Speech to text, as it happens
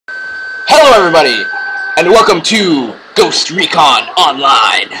Hello everybody, and welcome to Ghost Recon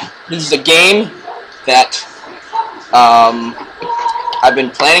Online. This is a game that I've been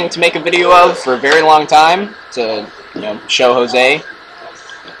planning to make a video of for a very long time to, show Jose,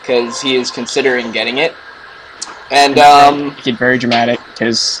 because he is considering getting it. And make it very dramatic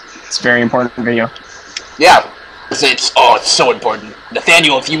because it's a very important video. Yeah, it's so important.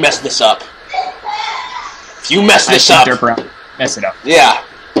 Nathaniel, if you mess this up, mess it up. Yeah.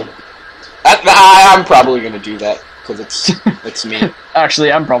 I'm probably gonna do that because it's me.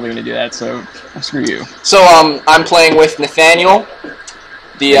 Actually, I'm probably gonna do that, so screw you. So I'm playing with Nathaniel,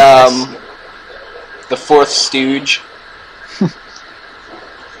 the fourth stooge.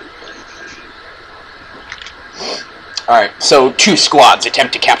 All right. So 2 squads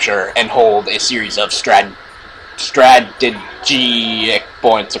attempt to capture and hold a series of strategic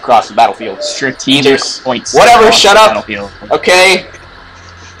points across the battlefield. Strategic points. Whatever. Shut up. Okay.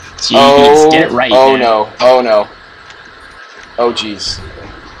 Jeez, get it right. Oh no! Oh no! Oh jeez!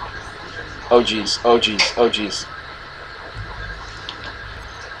 Oh jeez! Oh jeez! Oh jeez!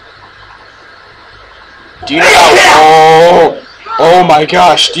 Do you know how? Oh my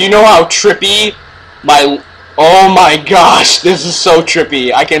gosh! Do you know how trippy my? Oh my gosh! This is so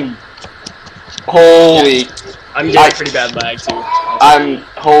trippy. I can. Holy! I'm getting pretty bad lag too. I'm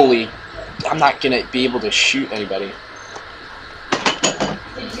not gonna be able to shoot anybody.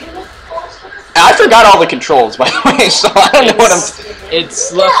 I forgot all the controls, by the way, so I don't know what I'm...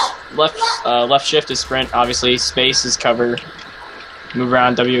 It's left shift is sprint, obviously. Space is cover. Move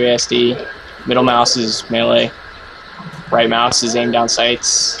around, WASD. Middle mouse is melee. Right mouse is aim down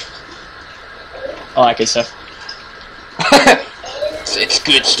sights. All that good stuff. It's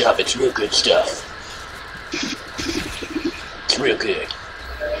good stuff. It's real good stuff. It's real good.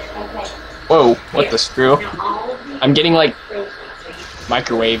 Whoa, what the screw? I'm getting, like,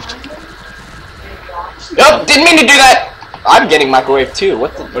 microwaved. Nope, didn't mean to do that! I'm getting microwave too.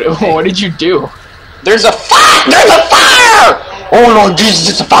 What did you do? There's a fire! There's a fire! Oh Lord Jesus,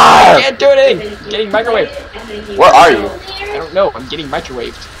 it's a fire! I can't do anything! I'm getting microwaved. Where are you? I don't know. I'm getting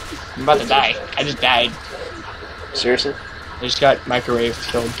microwaved. I'm about to die. I just died. Seriously? I just got microwaved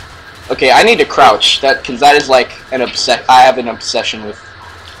killed. Okay, I need to crouch. Because that is like an I have an obsession with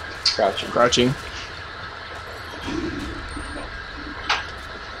crouching.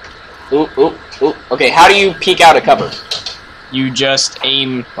 Ooh. Okay, how do you peek out of cover? You just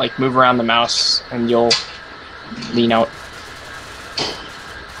aim, like, move around the mouse, and you'll lean out.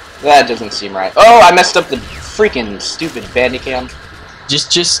 That doesn't seem right. Oh, I messed up the freaking stupid Bandicam.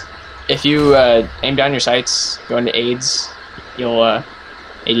 Just, if you aim down your sights, go into AIDS, you'll,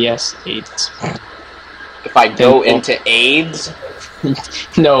 AIDS. If I go into AIDS?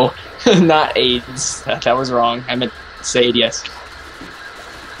 No, not AIDS. That was wrong. I meant to say ADS.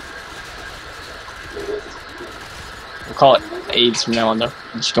 We'll call it AIDS from now on, though.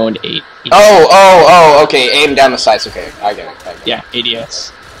 Just go into 8. Oh, okay. Aim down the sights. Okay, I get it. Yeah,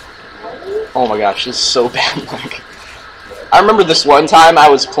 ADS. Oh my gosh, this is so bad. Like, I remember this one time I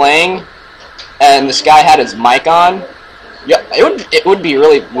was playing, and this guy had his mic on. Yeah, it would be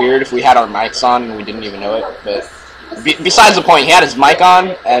really weird if we had our mics on and we didn't even know it. But besides the point, he had his mic on,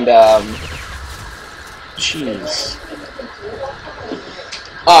 and jeez.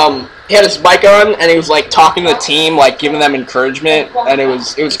 He had his mic on, and he was like talking to the team, like giving them encouragement, and it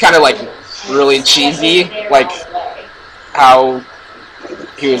was kind of like really cheesy, like how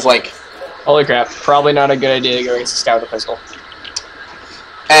he was like, "Holy crap! Probably not a good idea to go against a scout with a pistol."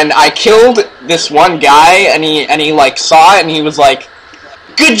 And I killed this one guy, and he like saw it, and he was like,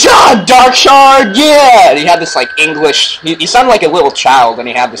 "Good job, Dark Shard, yeah!" And he had this like English. He sounded like a little child, and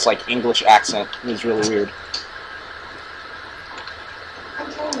he had this like English accent. It was really weird.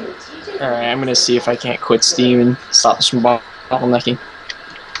 Alright, I'm gonna see if I can't quit Steam and stop this from bottlenecking.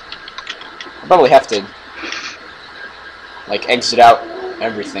 I'll probably have to, like, exit out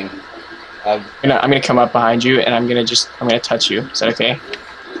everything. I'm gonna come up behind you, and I'm gonna touch you. Is that okay?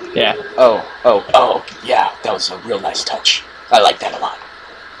 Yeah. Oh, yeah, that was a real nice touch. I like that a lot.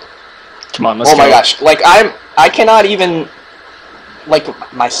 Come on, let's go. Oh my gosh, like, I cannot even, like,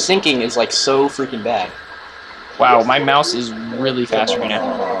 my syncing is, like, so freaking bad. Wow, my mouse is really fast right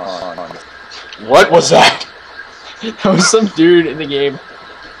now. What was that? That was some dude in the game.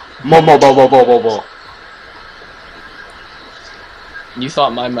 You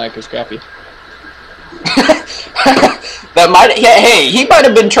thought my mic was crappy. Hey, he might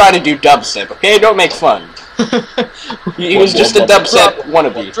have been trying to do dubstep, okay? Don't make fun. He was just a dubstep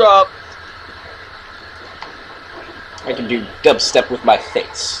wannabe. Drop. I can do dubstep with my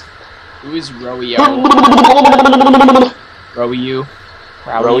face. Who is Rowie?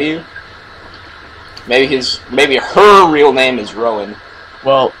 Rowie? Maybe her real name is Rowan.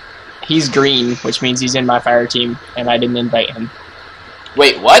 Well, he's green, which means he's in my fire team, and I didn't invite him.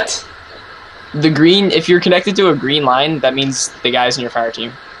 Wait, what? The green, if you're connected to a green line, that means the guy's in your fire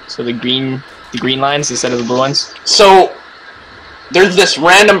team. So the green lines instead of the blue ones. So there's this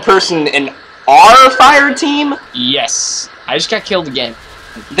random person in our fire team? Yes. I just got killed again.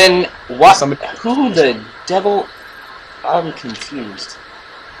 Then what? Who the devil? I'm confused.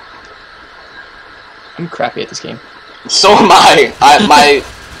 I'm crappy at this game. So am I. I'm I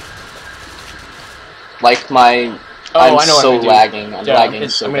know so what I'm lagging. I'm Yeah, lagging I'm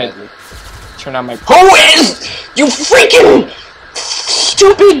so gonna badly. turn on my. Who is? You freaking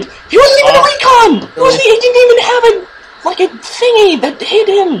stupid! He wasn't even a recon! He didn't even have a thingy that hit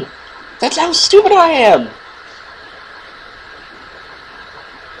him! That's how stupid I am!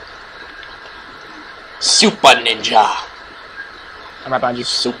 Super ninja! I'm right behind you.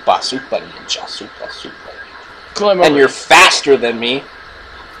 Super ninja. Super. Climb over. And you're faster than me.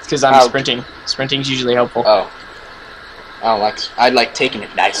 It's because I'm sprinting. Sprinting's usually helpful. Oh. I like taking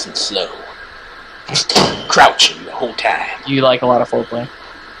it nice and slow. Crouching the whole time. You like a lot of foreplay.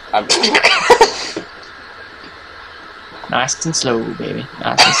 I'm Nice and slow, baby.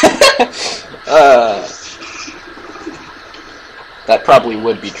 Nice and slow. That probably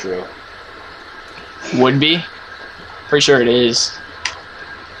would be true. Would be? Pretty sure it is.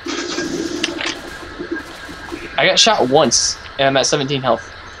 I got shot once, and I'm at 17 health.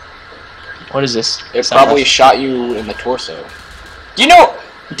 What is this? It probably shot you in the torso. Do you know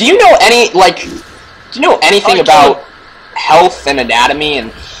anything about health and anatomy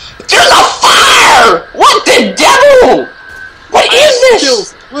and... There's a fire! What the devil? What is this?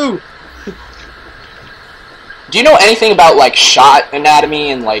 Kills. Woo! Do you know anything about, like, shot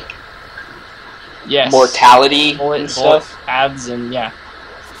anatomy and, like, yes. mortality bullet, and stuff? Paths and, yeah.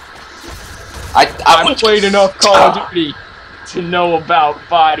 I've played enough Call of Duty to know about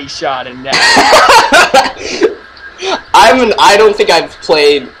body shot anatomy. I don't think I've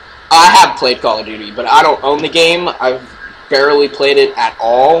played... I have played Call of Duty, but I don't own the game. I've barely played it at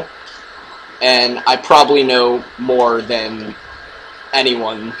all. And I probably know more than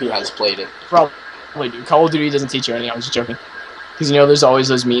anyone who has played it. Probably do. Call of Duty doesn't teach you anything. I was just joking. Because, you know, there's always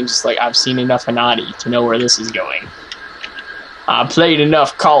those memes, it's like, I've seen enough Hanati to know where this is going. I played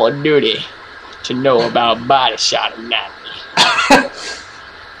enough Call of Duty to know about body shot anatomy.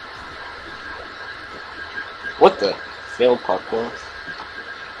 What the? Failed parkour.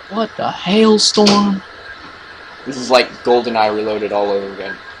 What the hailstorm? This is like GoldenEye Reloaded all over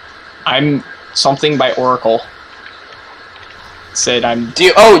again. I'm something by Oracle. Said I'm. Do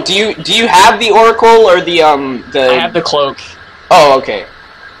you have the Oracle or the I have the cloak. Oh, okay.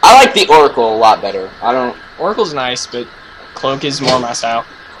 I like the Oracle a lot better. I don't. Oracle's nice, but cloak is more my style.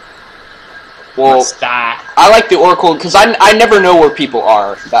 Well, I like the Oracle because I never know where people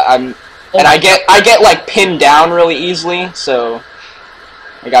are. I get like pinned down really easily, so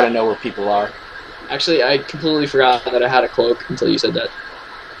I gotta know where people are. Actually, I completely forgot that I had a cloak until you said that.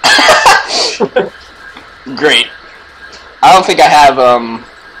 Great. I don't think I have,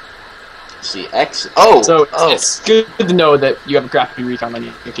 let's see, X... Oh! So, it's good to know that you have a crappy Recon on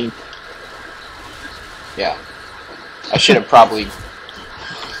your team. Yeah. I should have probably...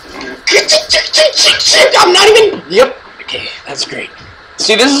 I'm not even... Yep. Okay, that's great.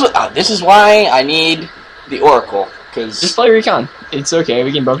 See, this is why I need the Oracle, because... Just play Recon. It's okay,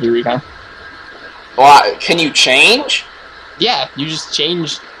 we can both do Recon. Well, can you change? Yeah, you just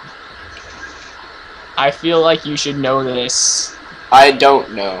change... I feel like you should know this. I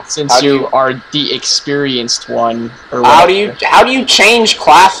don't know. Since you are the experienced one, or how do you change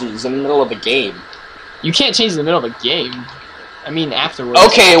classes in the middle of a game? You can't change in the middle of a game. I mean afterwards.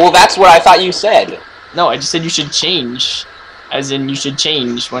 Okay, well that's what I thought you said. No, I just said you should change. As in you should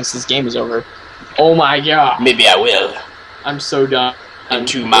change once this game is over. Oh my god. Maybe I will. I'm so done.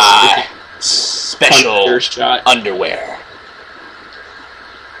 Into my special underwear.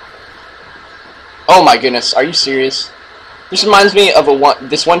 Oh my goodness, are you serious? This reminds me of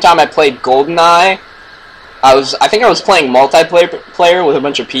this one time I played GoldenEye. I think I was playing multiplayer with a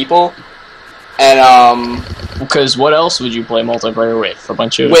bunch of people. And because what else would you play multiplayer with? A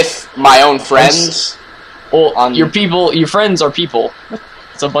bunch of with my own friends. Well, your friends are people.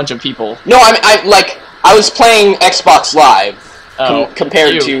 It's a bunch of people. No, I was playing Xbox Live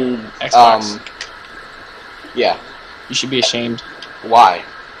compared to Xbox. Yeah. You should be ashamed. Why?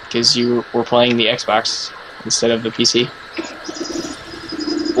 Because you were playing the Xbox instead of the PC.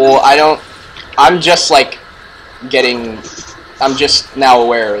 Well, I'm just now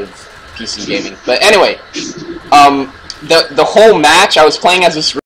aware of PC gaming. But anyway, the whole match I was playing as this